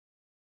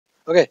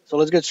Okay, so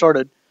let's get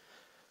started.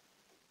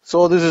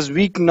 So this is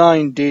week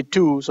 9, day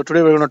 2. So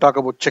today we're going to talk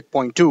about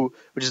checkpoint 2,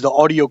 which is the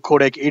audio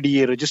codec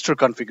ADA register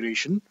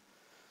configuration.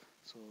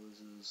 So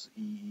this is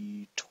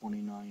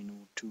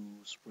ee2902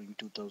 spring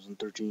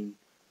 2013,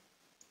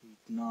 week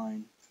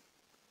 9,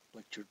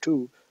 lecture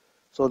 2.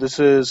 So this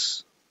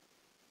is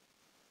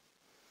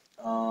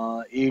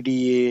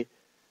ADA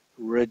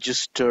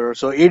register.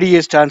 So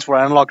ADA stands for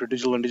analog to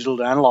digital and digital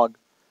to analog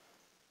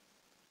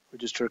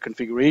register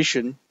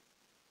configuration.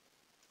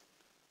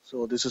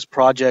 So this is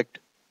project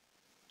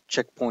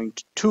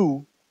checkpoint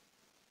 2.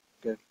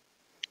 Okay.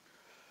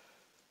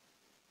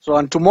 So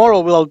on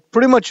tomorrow we'll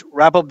pretty much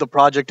wrap up the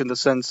project in the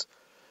sense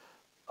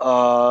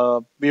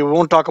we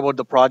won't talk about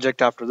the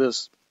project after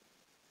this.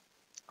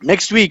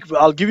 Next week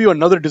I'll give you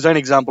another design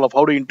example of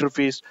how to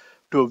interface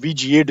to a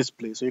VGA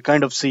display. So you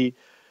kind of see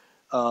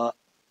a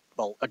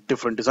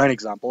different design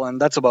example, and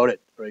that's about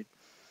it, right?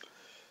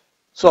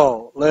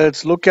 So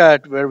let's look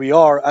at where we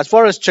are. As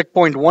far as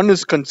checkpoint 1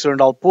 is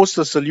concerned, I'll post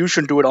a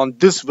solution to it on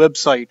this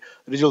website,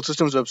 the Digital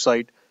Systems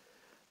website,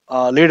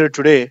 later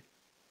today.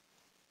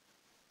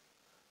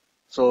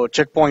 So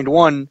checkpoint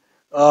 1,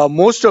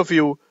 most of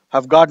you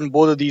have gotten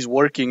both of these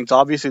working. It's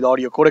obviously the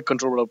audio codec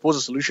controller. I'll post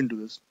a solution to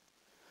this.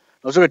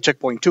 Let's look at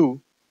checkpoint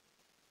 2.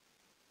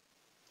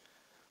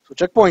 So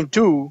checkpoint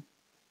 2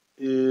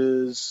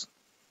 is,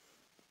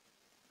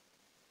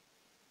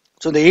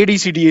 so the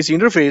ADC DAC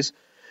interface,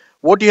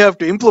 what you have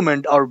to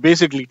implement are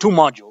basically two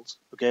modules,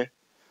 okay?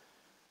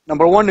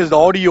 Number one is the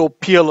audio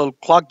PLL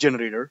clock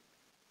generator,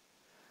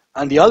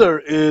 and the other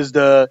is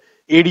the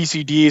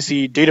ADC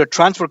DAC data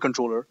transfer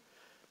controller.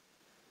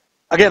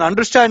 Again,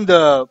 understand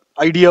the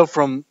idea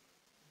from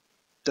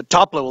the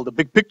top level, the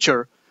big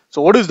picture.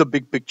 So what is the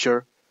big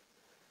picture?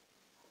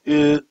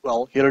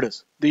 Well, here it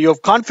is. You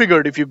have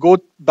configured, if you go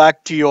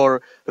back to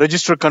your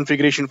register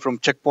configuration from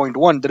checkpoint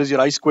 1, there is your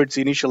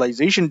I2C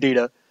initialization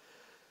data.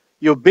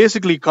 You've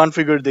basically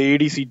configured the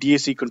ADC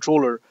DAC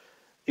controller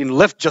in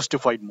left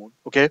justified mode,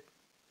 okay?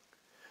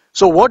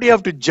 So what you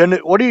have to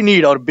what do you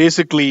need are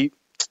basically,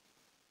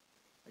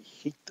 I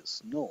hate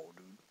this, no,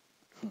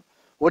 dude.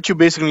 What you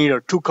basically need are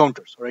two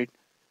counters, right?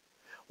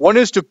 One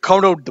is to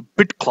count out the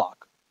bit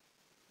clock,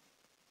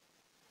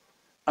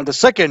 and the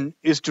second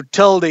is to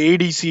tell the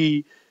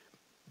ADC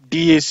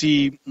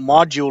DAC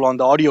module on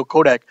the audio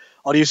codec,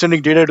 are you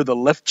sending data to the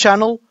left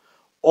channel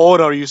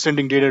or are you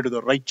sending data to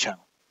the right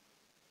channel?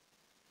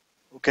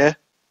 Okay.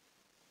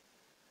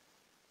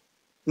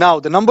 Now,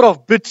 the number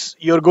of bits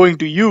you're going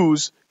to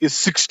use is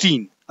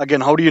 16.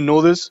 Again, how do you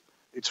know this?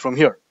 It's from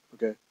here.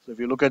 Okay. So if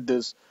you look at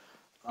this,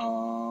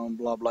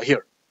 blah, blah,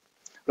 here.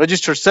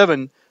 Register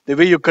 7, the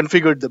way you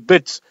configured the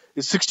bits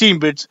is 16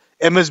 bits,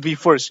 MSB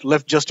first,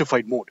 left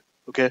justified mode.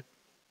 Okay.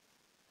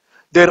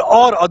 There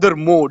are other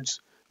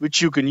modes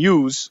which you can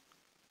use.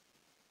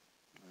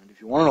 And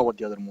if you want to know what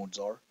the other modes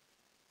are,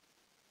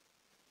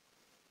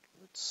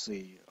 let's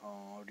see,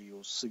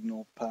 audio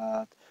signal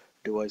path,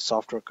 device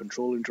software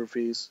control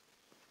interface.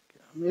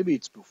 Maybe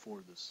it's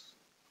before this.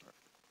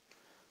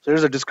 So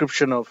here's a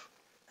description of,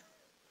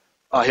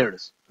 here it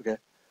is, okay.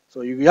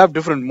 So you have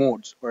different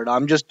modes, but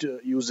I'm just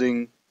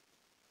using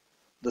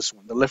this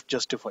one, the left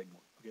justified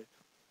mode, okay.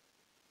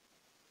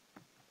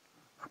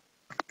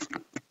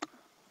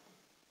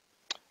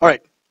 All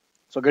right,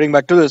 so getting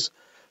back to this.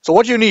 So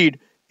what you need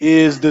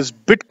is this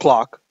bit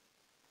clock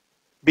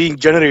being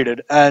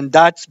generated, and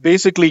that's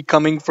basically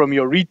coming from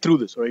your read through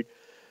this, right?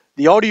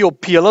 The audio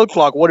PLL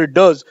clock, what it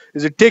does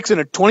is it takes in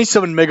a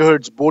 27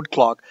 megahertz board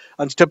clock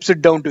and steps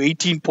it down to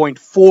 18.4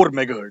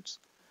 megahertz,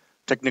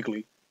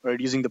 technically, right,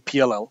 using the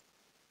PLL.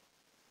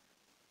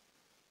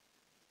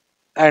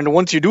 And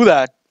once you do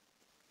that,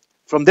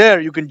 from there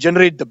you can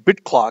generate the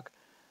bit clock,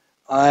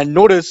 and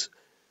notice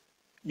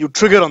you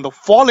trigger on the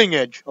falling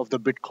edge of the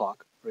bit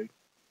clock, right?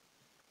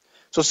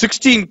 So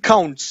 16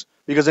 counts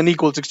because n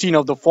equals 16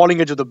 of the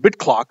falling edge of the bit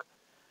clock.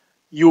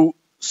 You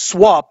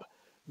swap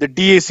the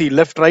DAC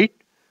left-right,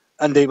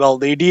 and the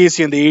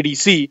DAC and the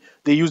ADC,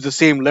 they use the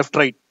same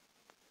left-right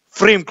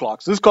frame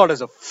clocks. This is called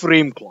as a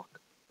frame clock,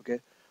 okay?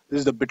 This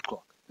is the bit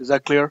clock. Is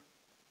that clear?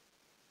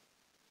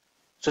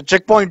 So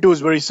checkpoint 2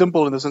 is very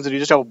simple in the sense that you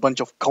just have a bunch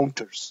of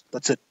counters.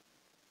 That's it,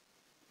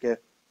 okay?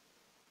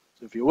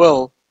 So if you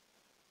will,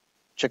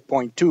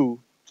 checkpoint 2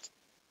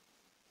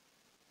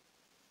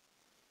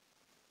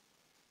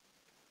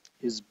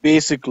 is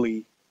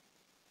basically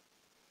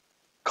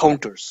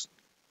counters.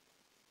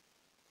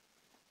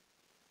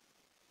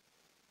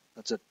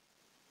 That's it.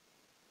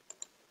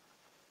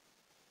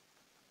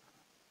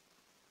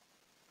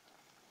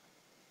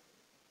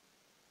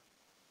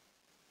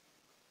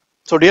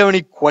 So do you have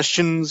any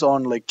questions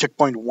on like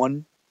checkpoint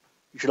 1?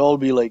 You should all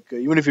be like,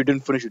 even if you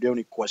didn't finish, do you have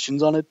any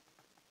questions on it?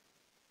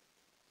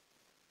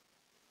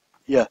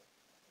 Yeah.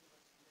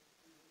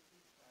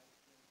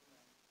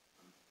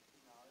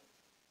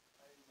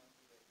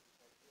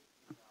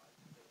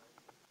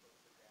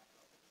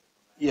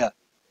 Yeah.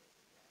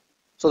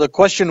 So the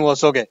question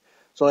was, okay,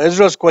 so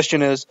Ezra's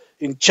question is,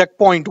 in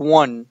checkpoint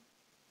 1,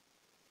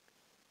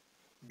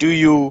 do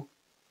you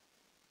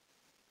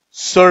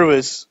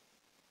service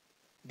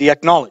the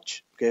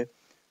acknowledge. Okay.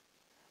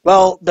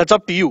 Well, that's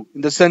up to you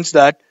in the sense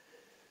that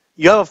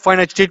you have a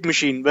finite state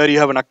machine where you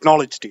have an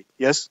acknowledge state.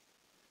 Yes.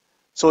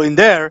 So in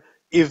there,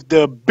 if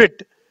the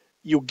bit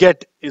you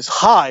get is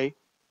high,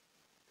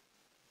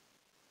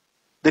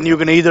 then you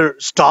can either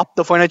stop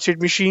the finite state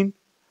machine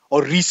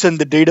or resend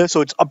the data.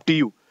 So it's up to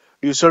you.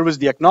 Do you service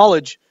the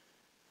acknowledge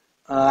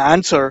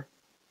answer?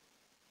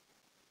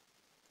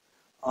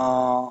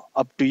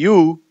 Up to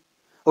you.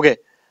 Okay.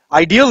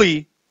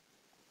 Ideally,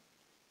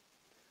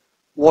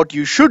 what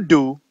you should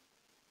do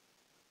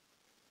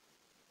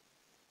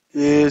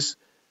is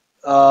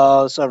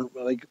sort of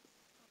like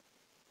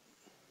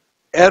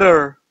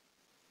error,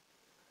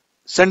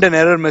 send an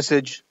error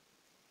message.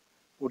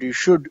 What you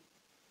should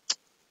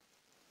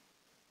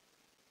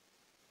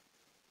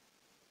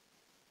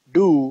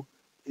do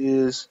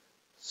is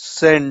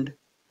send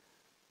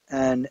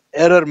an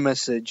error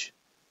message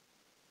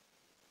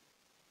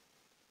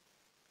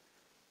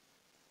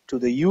to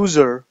the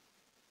user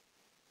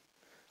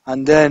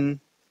and then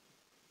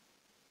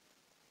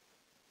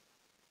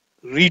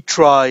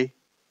retry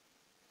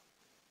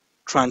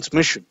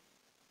transmission.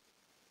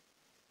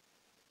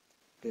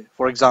 Okay,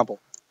 for example,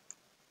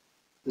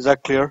 is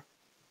that clear?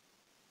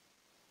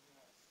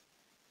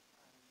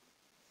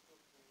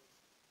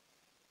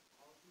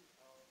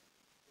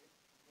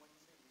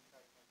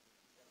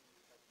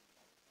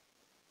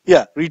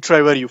 Yeah,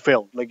 retry where you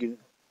failed. Like,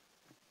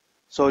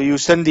 so you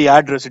send the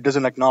address, it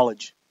doesn't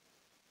acknowledge,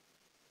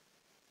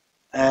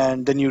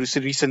 and then you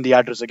resend the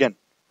address again,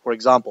 for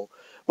example.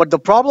 But the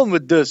problem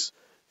with this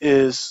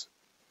is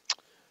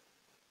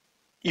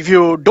if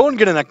you don't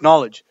get an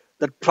acknowledge,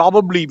 that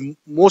probably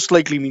most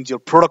likely means your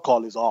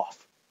protocol is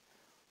off.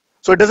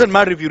 So it doesn't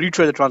matter if you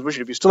retry the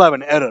transmission, if you still have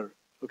an error,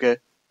 okay,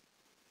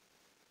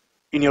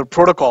 in your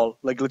protocol,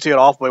 like let's say you're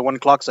off by one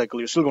clock cycle,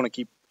 you're still going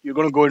to you're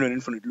going to go into an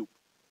infinite loop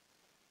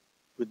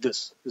with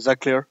this. Is that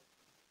clear?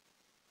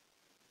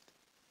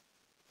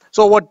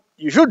 So what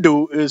you should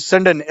do is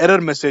send an error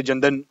message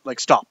and then like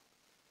stop.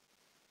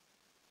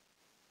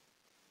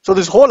 So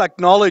this whole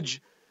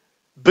acknowledge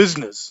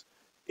business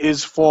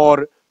is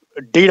for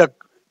data,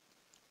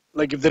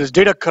 like if there is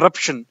data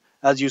corruption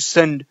as you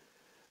send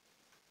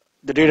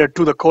the data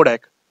to the codec,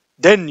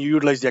 then you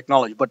utilize the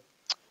acknowledge. But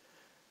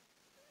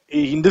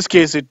in this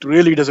case, it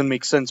really doesn't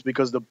make sense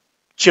because the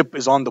chip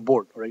is on the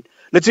board, right?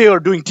 Let's say you're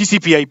doing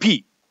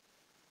TCP/IP.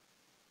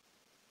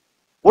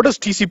 What does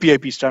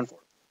TCP/IP stand for?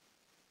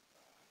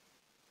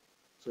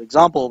 So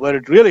example where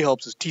it really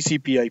helps is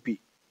TCP/IP.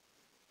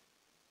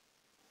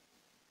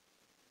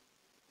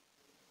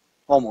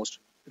 Almost.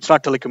 It's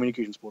not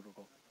telecommunications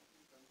protocol.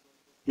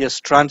 Yes,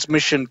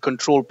 transmission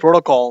control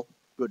protocol.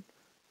 Good.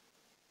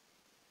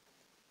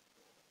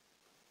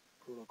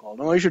 Protocol.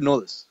 No, you should know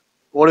this.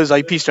 What does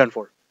IP stand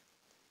for?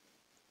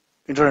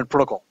 Internet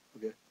protocol.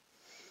 Okay.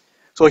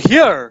 So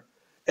here,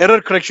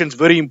 error correction is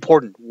very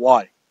important.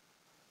 Why?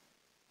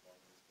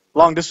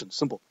 Long distance,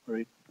 simple,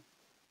 right?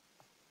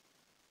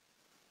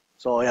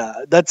 So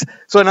yeah,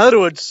 so in other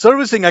words,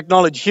 servicing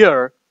acknowledge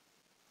here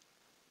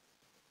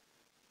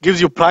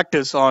gives you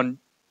practice in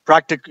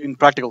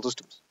practical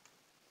systems.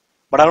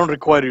 But I don't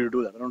require you to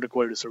do that. I don't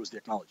require you to service the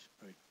acknowledge.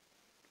 Right?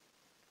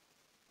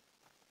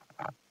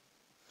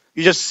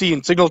 You just see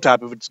in signal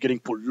tap if it's getting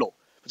pulled low.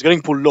 If it's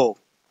getting pulled low,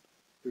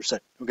 you're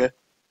set. Okay.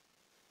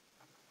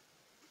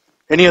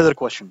 Any other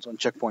questions on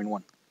checkpoint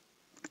 1?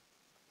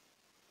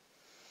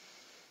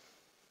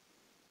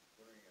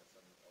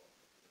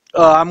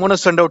 I'm gonna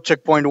send out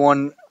checkpoint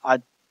 1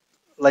 at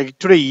like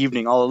today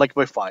evening. I'll like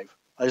by 5.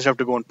 I just have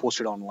to go and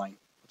post it online.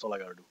 That's all I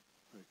gotta do.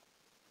 Right.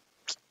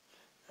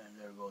 And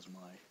there goes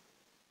my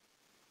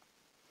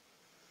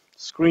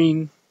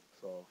screen.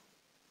 So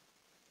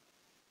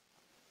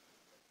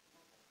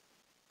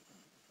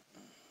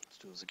let's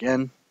do this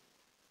again.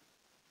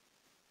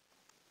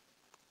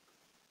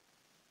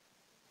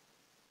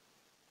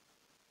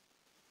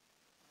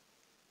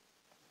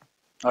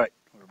 All right,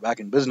 we're back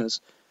in business.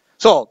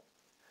 So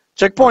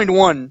checkpoint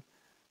 1,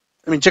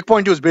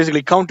 checkpoint 2 is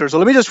basically counter. So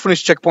let me just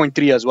finish checkpoint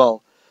 3 as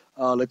well.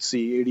 Let's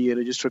see, ADA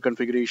register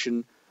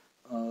configuration,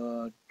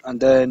 and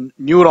then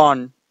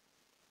neuron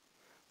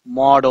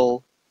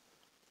model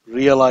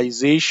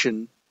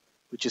realization,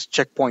 which is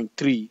checkpoint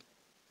 3.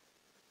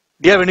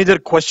 Do you have any other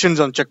questions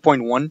on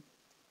checkpoint 1?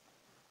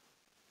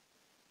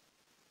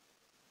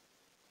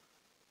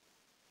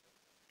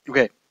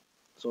 Okay,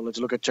 so let's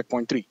look at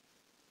checkpoint 3.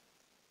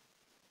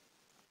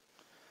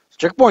 So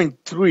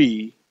checkpoint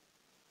 3,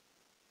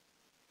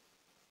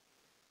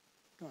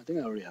 I think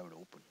I already have it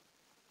open.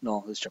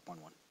 No, this is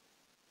checkpoint 1.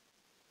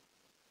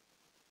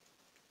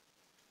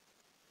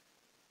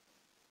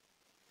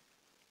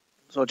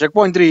 So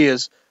checkpoint 3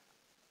 is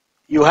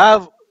you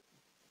have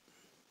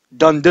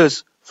done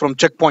this from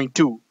checkpoint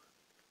 2.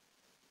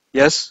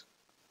 Yes?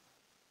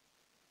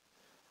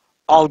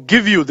 I'll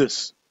give you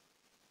this.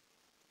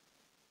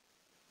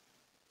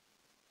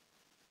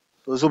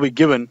 So this will be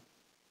given.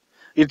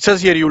 It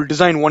says here you will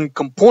design one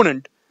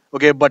component,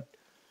 okay, but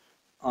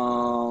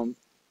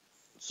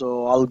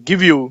so I'll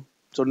give you,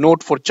 so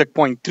note for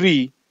checkpoint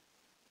 3,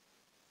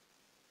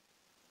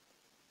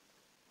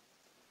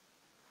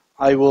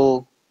 I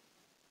will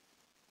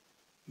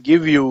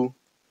give you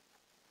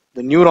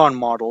the neuron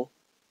model.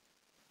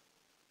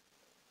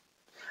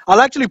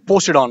 I'll actually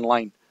post it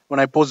online when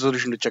I post the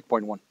solution to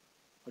checkpoint 1.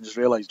 I just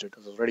realized it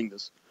as I was writing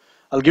this.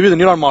 I'll give you the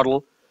neuron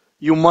model.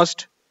 You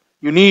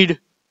need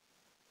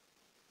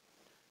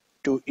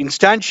to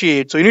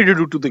instantiate. So you need to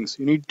do two things.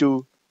 You need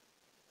to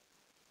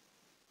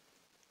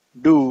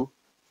do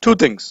two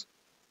things,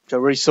 which are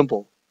very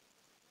simple.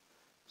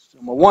 So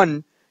number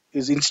one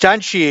is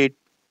instantiate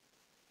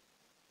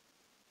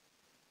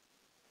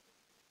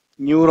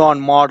neuron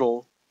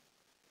model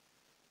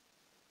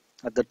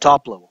at the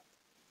top level.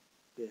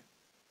 Okay.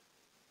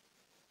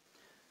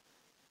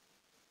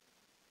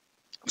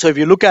 So if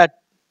you look at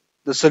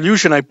the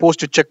solution I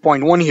posted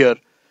checkpoint 1 here,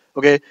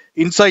 okay,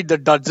 inside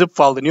the .zip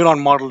file, the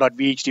neuron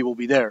model.vht will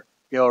be there,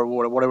 okay, or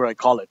whatever I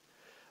call it,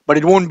 but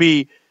it won't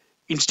be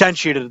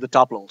instantiated at the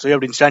top level. So you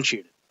have to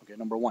instantiate it. Okay,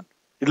 number one,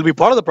 it'll be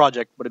part of the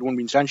project, but it won't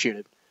be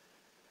instantiated.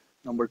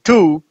 Number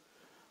two,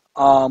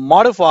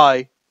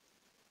 modify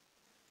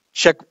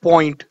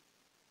checkpoint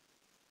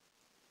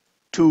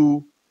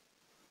to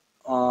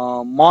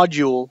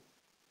module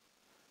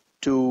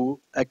to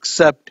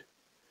accept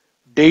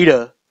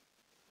data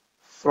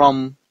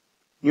from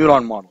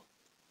neuron model.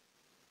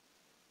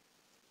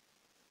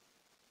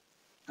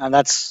 And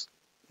that's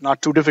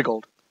not too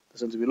difficult,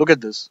 since if you look at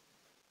this,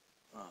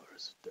 where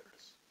is it? There it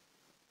is.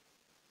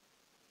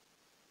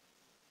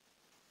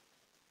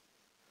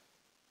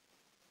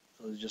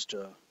 So it's just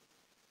a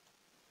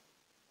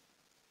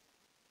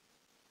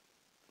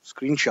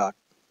screenshot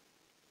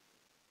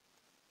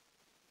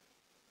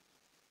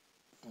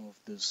of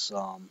this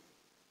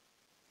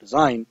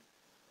design.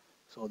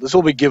 So this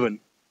will be given.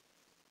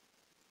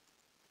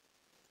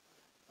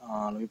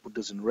 Let me put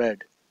this in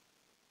red.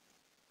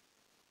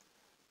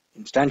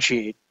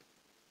 Instantiate.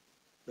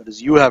 That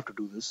is, you have to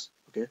do this.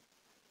 Okay.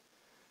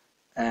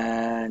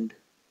 And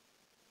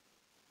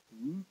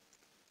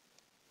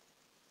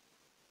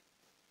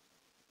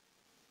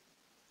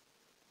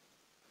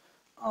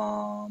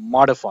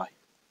modify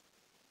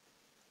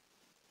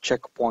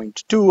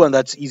checkpoint 2, and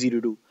that's easy to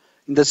do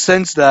in the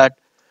sense that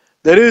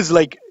there is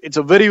it's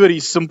a very, very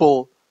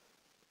simple.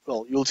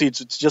 Well, you'll see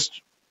it's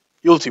just,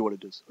 you'll see what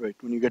it is, right,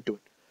 when you get to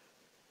it.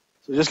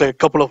 So just like a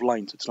couple of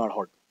lines, it's not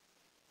hard.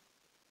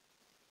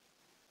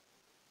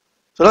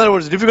 So in other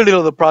words, the difficulty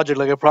of the project,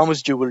 like I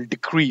promised you, will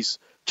decrease.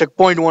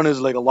 Checkpoint 1 is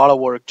like a lot of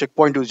work.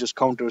 Checkpoint 2 is just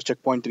counters.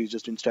 Checkpoint 3 is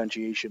just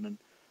instantiation and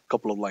a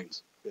couple of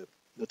lines. Yeah,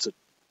 that's it.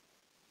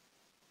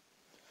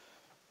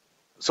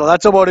 So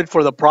that's about it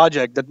for the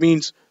project. That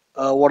means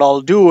what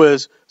I'll do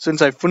is,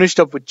 since I finished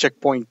up with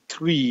checkpoint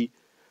 3,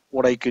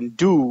 what I can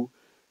do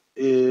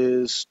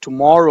is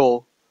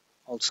tomorrow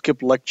I'll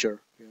skip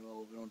lecture.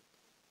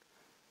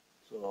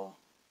 So,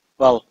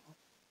 well,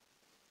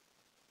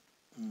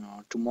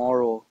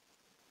 tomorrow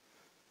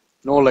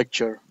no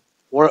lecture.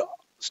 Or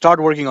start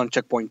working on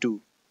checkpoint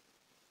 2.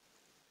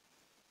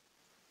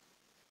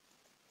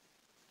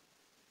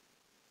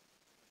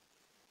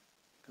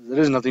 There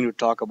is nothing to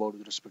talk about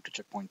with respect to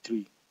checkpoint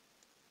 3.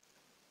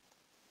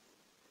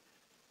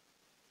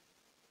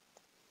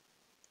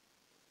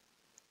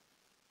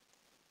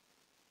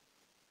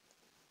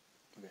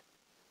 Okay.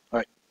 All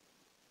right.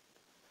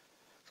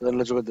 So then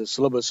let's look at the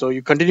syllabus. So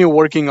you continue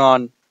working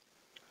on,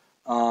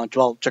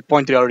 well,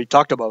 checkpoint 3 I already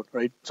talked about,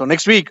 right? So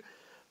next week,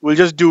 we'll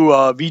just do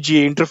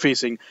VGA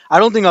interfacing. I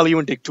don't think I'll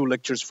even take 2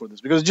 lectures for this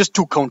because it's just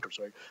 2 counters,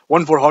 right?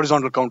 One for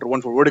horizontal counter,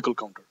 one for vertical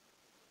counter.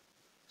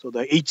 So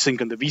the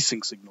H-sync and the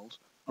V-sync signals.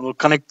 And we'll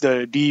connect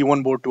the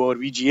DE1 board to our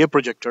VGA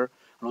projector, and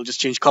we'll just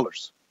change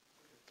colors.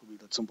 It'll be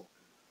that simple.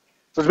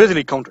 So it's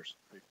basically counters.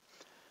 Right?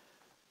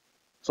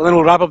 So then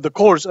we'll wrap up the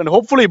course, and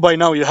hopefully by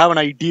now you have an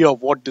idea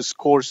of what this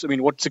course,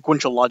 what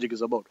sequential logic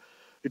is about.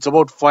 It's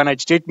about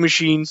finite state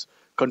machines,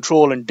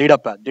 control, and data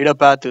path. Data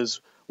path is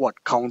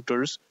what?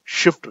 Counters,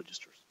 shift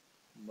registers.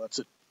 That's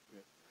it.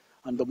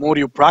 And the more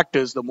you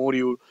practice, the more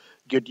you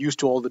get used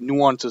to all the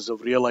nuances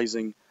of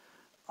realizing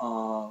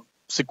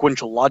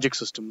sequential logic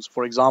systems.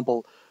 For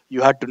example,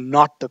 you had to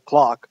knot the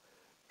clock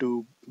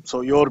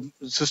so your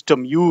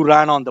system, you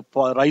ran on the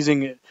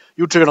rising,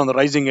 you triggered on the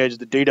rising edge,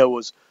 the data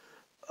was,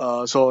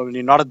 so when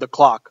you knotted the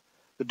clock,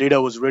 the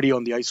data was ready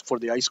on the for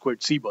the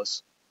I2C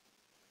bus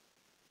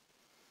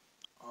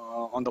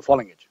on the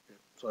falling edge.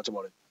 So that's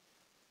about it.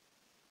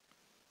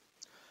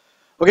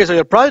 Okay, so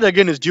your project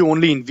again is due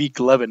only in week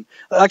 11.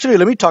 Actually,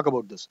 let me talk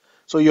about this.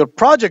 So your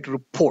project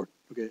report,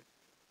 okay,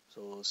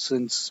 so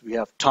since we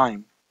have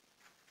time,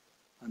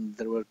 and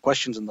there were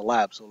questions in the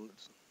lab, so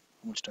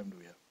how much time do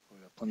we have?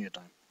 We have plenty of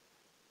time.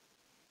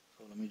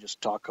 So let me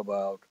just talk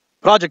about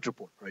project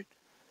report, right?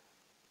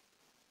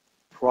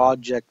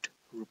 Project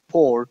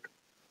report.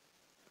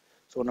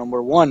 So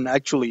number one,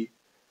 actually,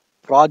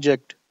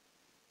 project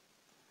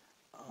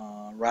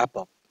wrap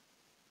up.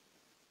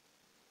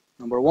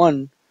 Number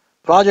one,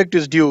 project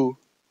is due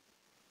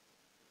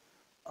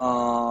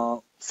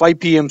 5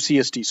 p.m.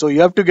 CST. So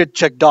you have to get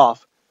checked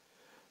off.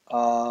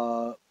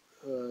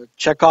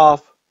 Check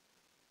off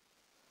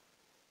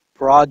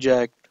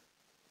project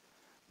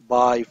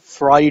by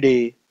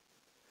Friday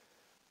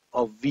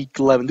of week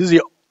 11. This is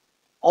the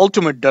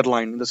ultimate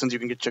deadline in the sense you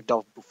can get checked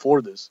off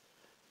before this.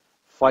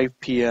 5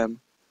 p.m.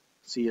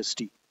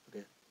 CST.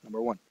 Okay,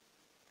 number one.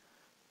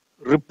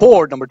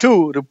 Report, number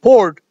two,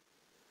 report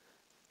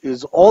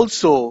is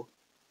also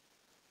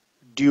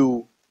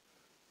due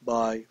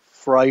by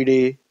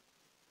Friday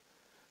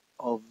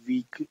of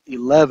week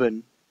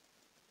 11,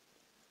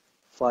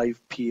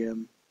 5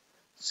 p.m.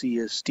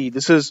 CST.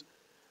 This is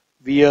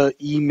via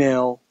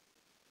email,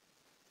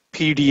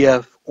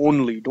 PDF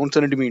only. Don't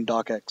send it to me in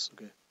docx.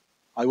 Okay,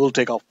 I will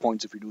take off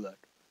points if you do that.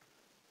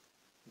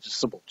 It's just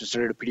simple. Just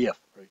generate a PDF,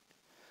 right?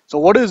 So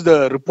what is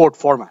the report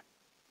format?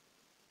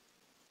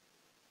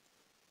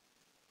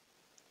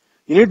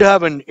 You need to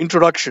have an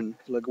introduction.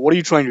 Like, what are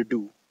you trying to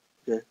do?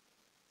 Okay.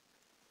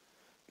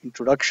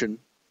 Introduction.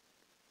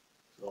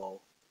 So,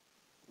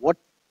 what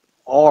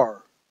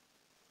are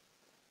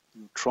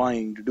you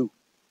trying to do?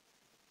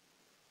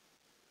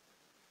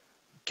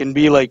 Can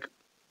be like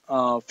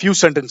a few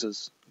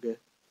sentences. Okay.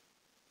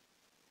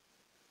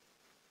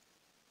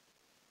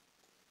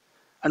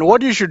 And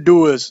what you should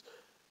do is,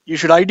 you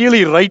should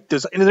ideally write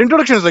this. And the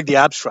introduction is like the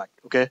abstract.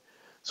 Okay.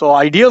 So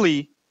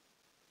ideally,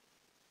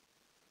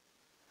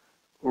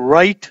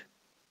 write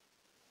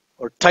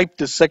or type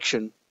this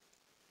section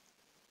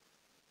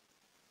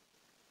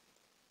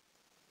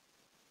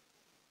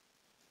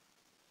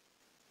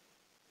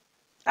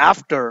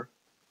after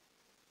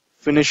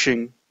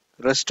finishing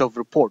rest of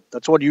report.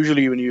 That's what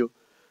usually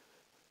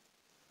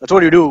that's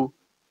what you do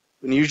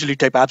when you usually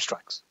type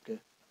abstracts. Okay.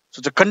 So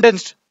it's a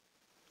condensed,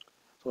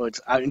 so it's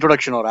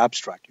introduction or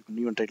abstract. You can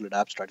even title it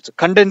abstract. It's a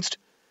condensed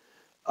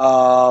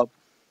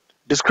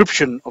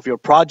description of your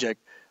project.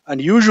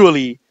 And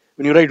usually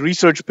when you write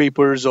research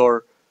papers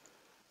or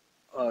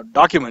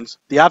documents,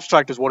 the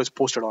abstract is what is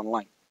posted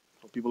online.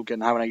 So people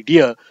can have an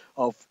idea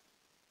of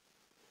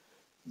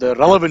the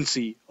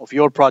relevancy of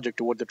your project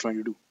to what they're trying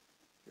to do.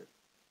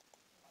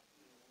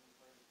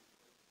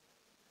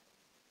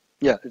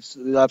 Yeah, it's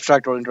the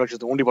abstract or introduction is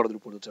the only part of the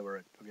report that's ever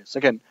read. Okay.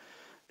 Second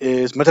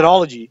is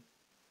methodology.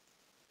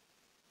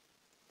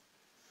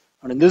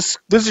 And in this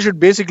should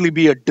basically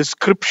be a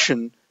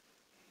description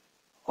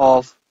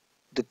of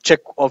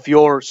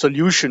your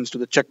solutions to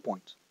the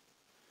checkpoints.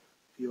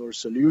 Your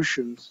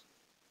solutions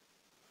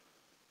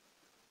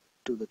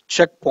to the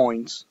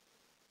checkpoints.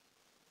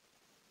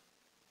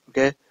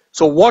 Okay.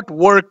 So what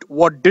worked,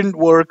 what didn't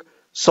work,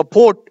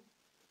 support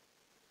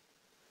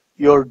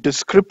your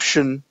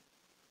description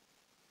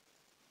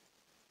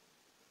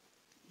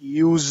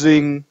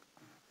using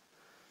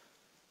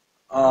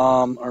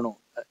I don't know,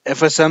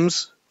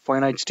 FSMs,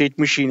 finite state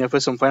machine,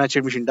 FSM finite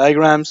state machine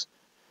diagrams.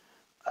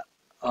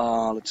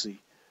 Let's see,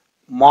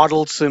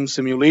 model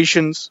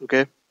simulations.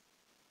 Okay.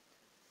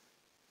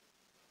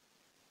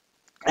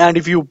 And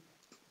if you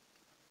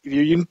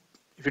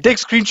take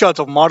screenshots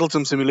of model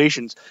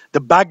simulations, the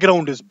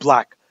background is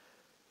black,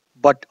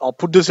 but I'll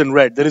put this in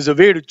red. There is a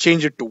way to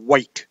change it to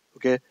white.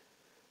 Okay.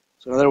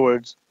 So in other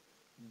words,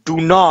 do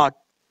not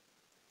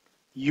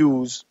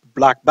use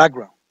black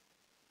background.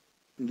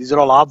 And these are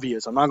all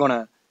obvious. I'm not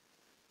gonna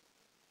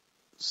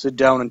sit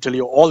down and tell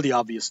you all the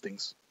obvious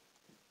things.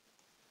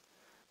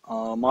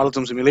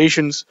 Model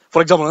simulations.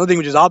 For example, another thing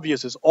which is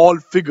obvious is all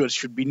figures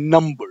should be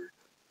numbered.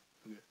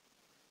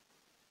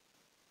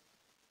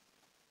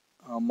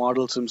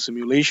 Model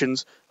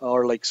simulations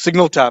are like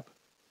signal tap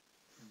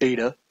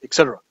data,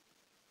 etc.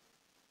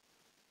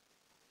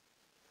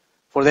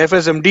 For the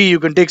FSMD, you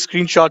can take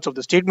screenshots of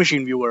the state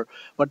machine viewer,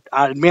 but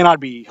it may not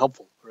be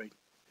helpful, right?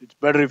 It's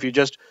better if you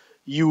just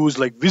use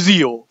like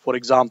Visio, for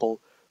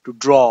example, to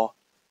draw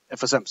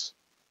FSMs.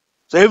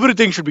 So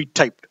everything should be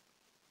typed.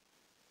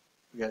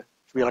 Okay, it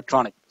should be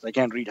electronic. I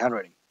can't read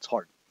handwriting; it's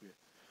hard. Okay.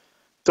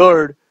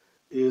 Third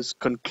is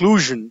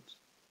conclusions.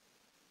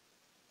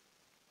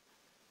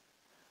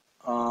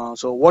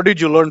 So what did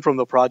you learn from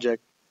the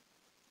project?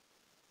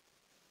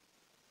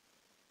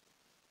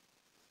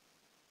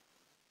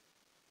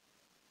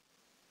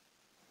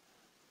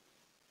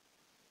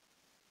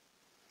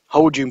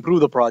 How would you improve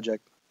the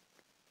project?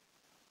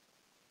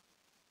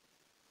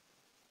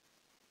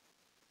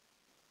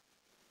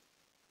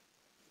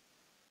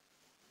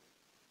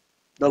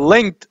 The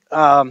length,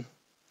 there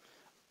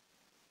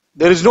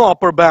is no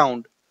upper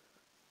bound,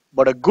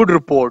 but a good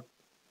report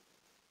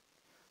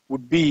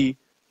would be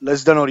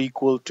less than or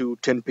equal to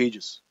 10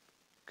 pages.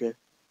 Okay.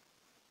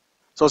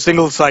 So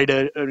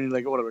single-sided, I mean,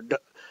 like whatever,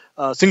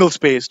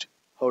 single-spaced,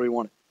 however you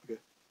want it.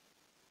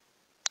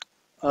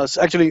 Okay.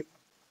 So actually,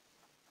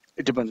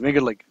 it depends. Make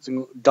it like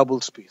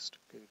double-spaced,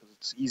 okay, because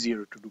it's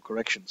easier to do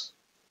corrections.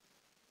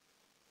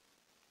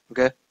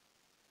 Okay.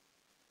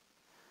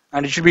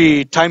 And it should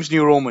be Times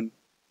New Roman.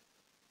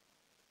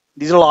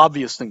 These are all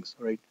obvious things,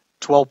 right?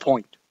 12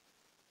 point.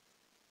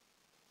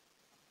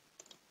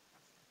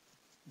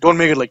 Don't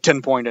make it like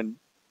 10 point and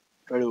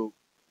try to.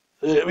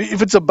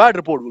 If it's a bad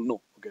report, we'll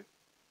know. Okay.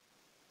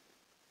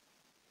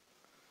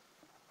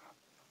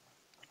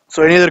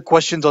 So any other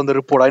questions on the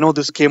report? I know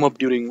this came up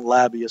during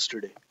lab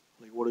yesterday.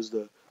 Like, what is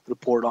the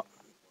report on?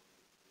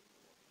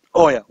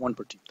 Oh yeah, one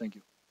per team. Thank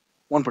you.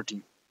 One per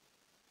team.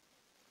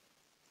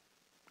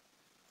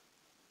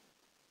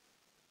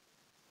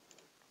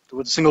 So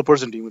with a single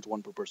person team, it's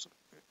one per person.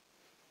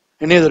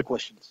 Any other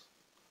questions?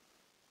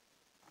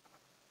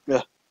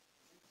 Yeah.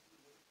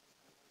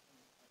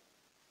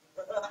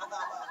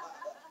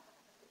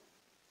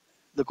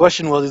 The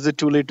question was, is it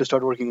too late to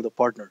start working with a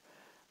partner?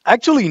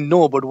 Actually,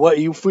 no. But what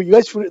you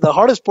guys, the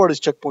hardest part is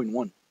checkpoint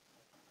one.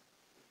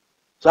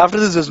 So after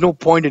this, there's no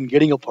point in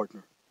getting a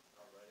partner.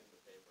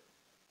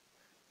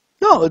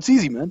 No, it's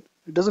easy, man.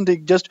 It doesn't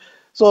take just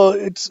so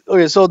it's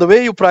okay. So the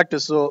way you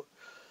practice, so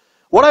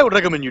what I would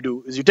recommend you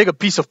do is you take a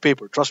piece of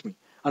paper, trust me,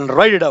 and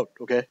write it out.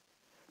 Okay,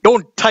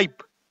 don't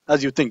type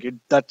as you think.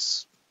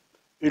 It's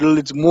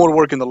more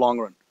work in the long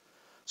run.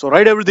 So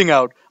write everything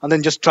out and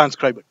then just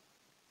transcribe it.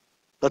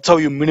 That's how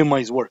you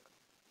minimize work.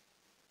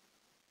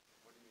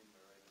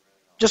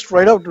 Just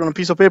write out on a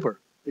piece of paper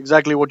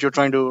exactly what you're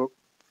trying to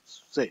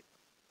say.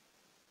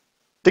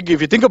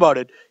 If you think about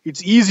it,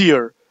 it's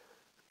easier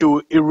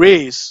to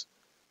erase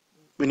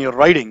when you're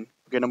writing.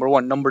 Okay, number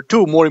one. Number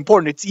two, more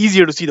important, it's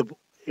easier to see the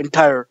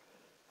entire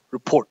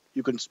report.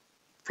 You can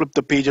flip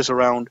the pages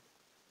around.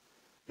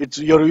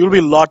 You'll be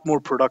a lot more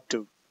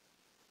productive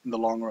in the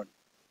long run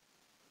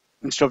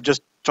instead of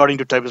just starting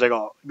to type. It's like,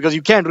 oh, because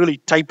you can't really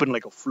type in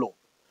like a flow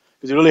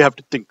because you really have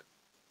to think.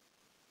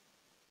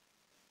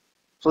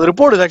 So the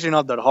report is actually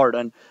not that hard,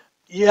 and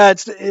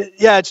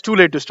it's too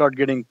late to start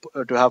getting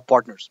to have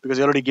partners because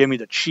you already gave me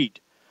that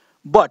sheet.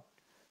 But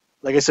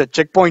like I said,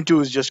 checkpoint two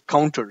is just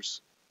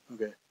counters.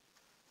 Okay,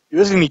 you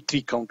basically need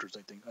three counters,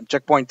 I think, and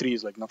checkpoint three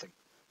is like nothing.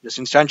 Just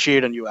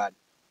instantiate and you add.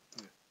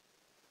 Okay.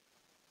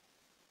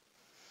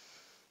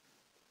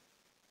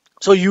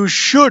 So you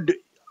should,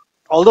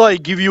 although I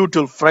give you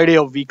till Friday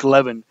of week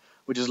 11,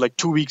 which is like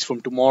 2 weeks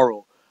from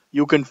tomorrow,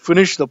 you can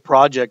finish the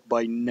project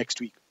by next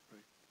week.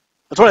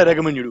 That's what I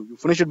recommend you do. You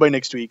finish it by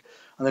next week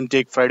and then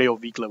take Friday of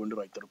week 11 to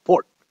write the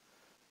report.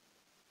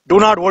 Do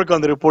not work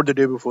on the report the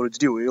day before it's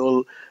due.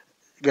 You'll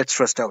get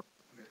stressed out.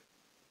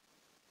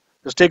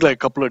 Just take like a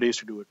couple of days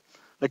to do it.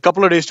 Like a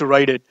couple of days to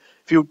write it.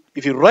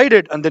 If you write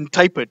it and then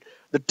type it,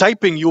 the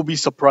typing you'll be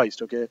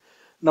surprised. Okay.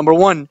 Number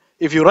one,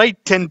 if you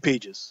write 10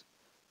 pages,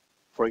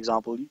 for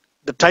example,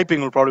 the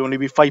typing will probably only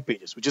be 5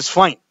 pages, which is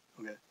fine.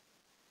 Okay.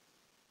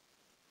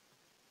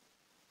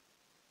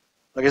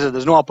 Like I said,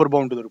 there's no upper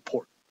bound to the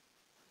report.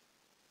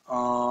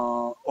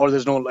 Or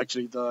there's no,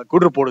 actually, the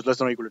good report is less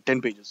than or equal to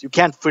 10 pages. You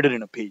can't fit it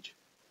in a page.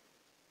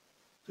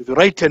 So if you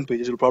write 10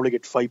 pages, you'll probably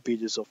get 5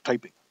 pages of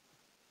typing.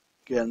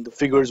 Okay, and the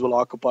figures will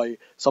occupy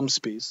some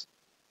space.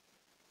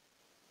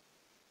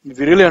 If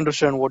you really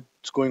understand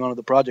what's going on in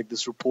the project,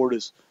 this report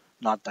is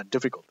not that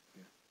difficult.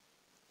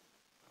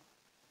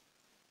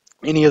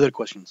 Any other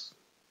questions?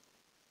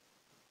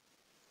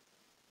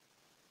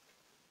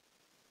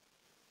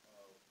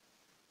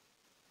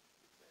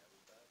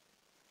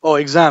 Oh,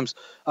 exams.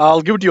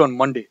 I'll give it to you on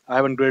Monday. I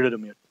haven't graded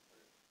them yet.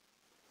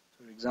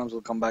 So exams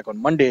will come back on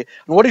Monday.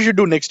 And what you should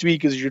do next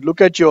week is you should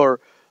look at your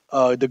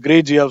the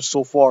grades you have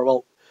so far.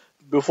 Well,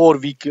 before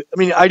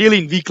ideally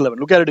in week 11.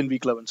 Look at it in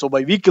week 11. So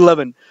by week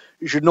 11,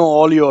 you should know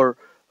all your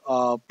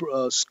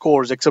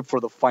scores except for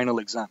the final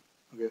exam.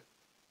 Okay.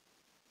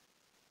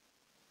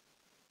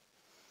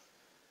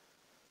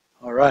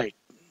 All right.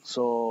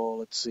 So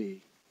let's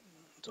see.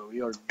 So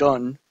we are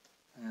done,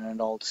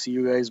 and I'll see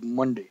you guys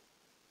Monday.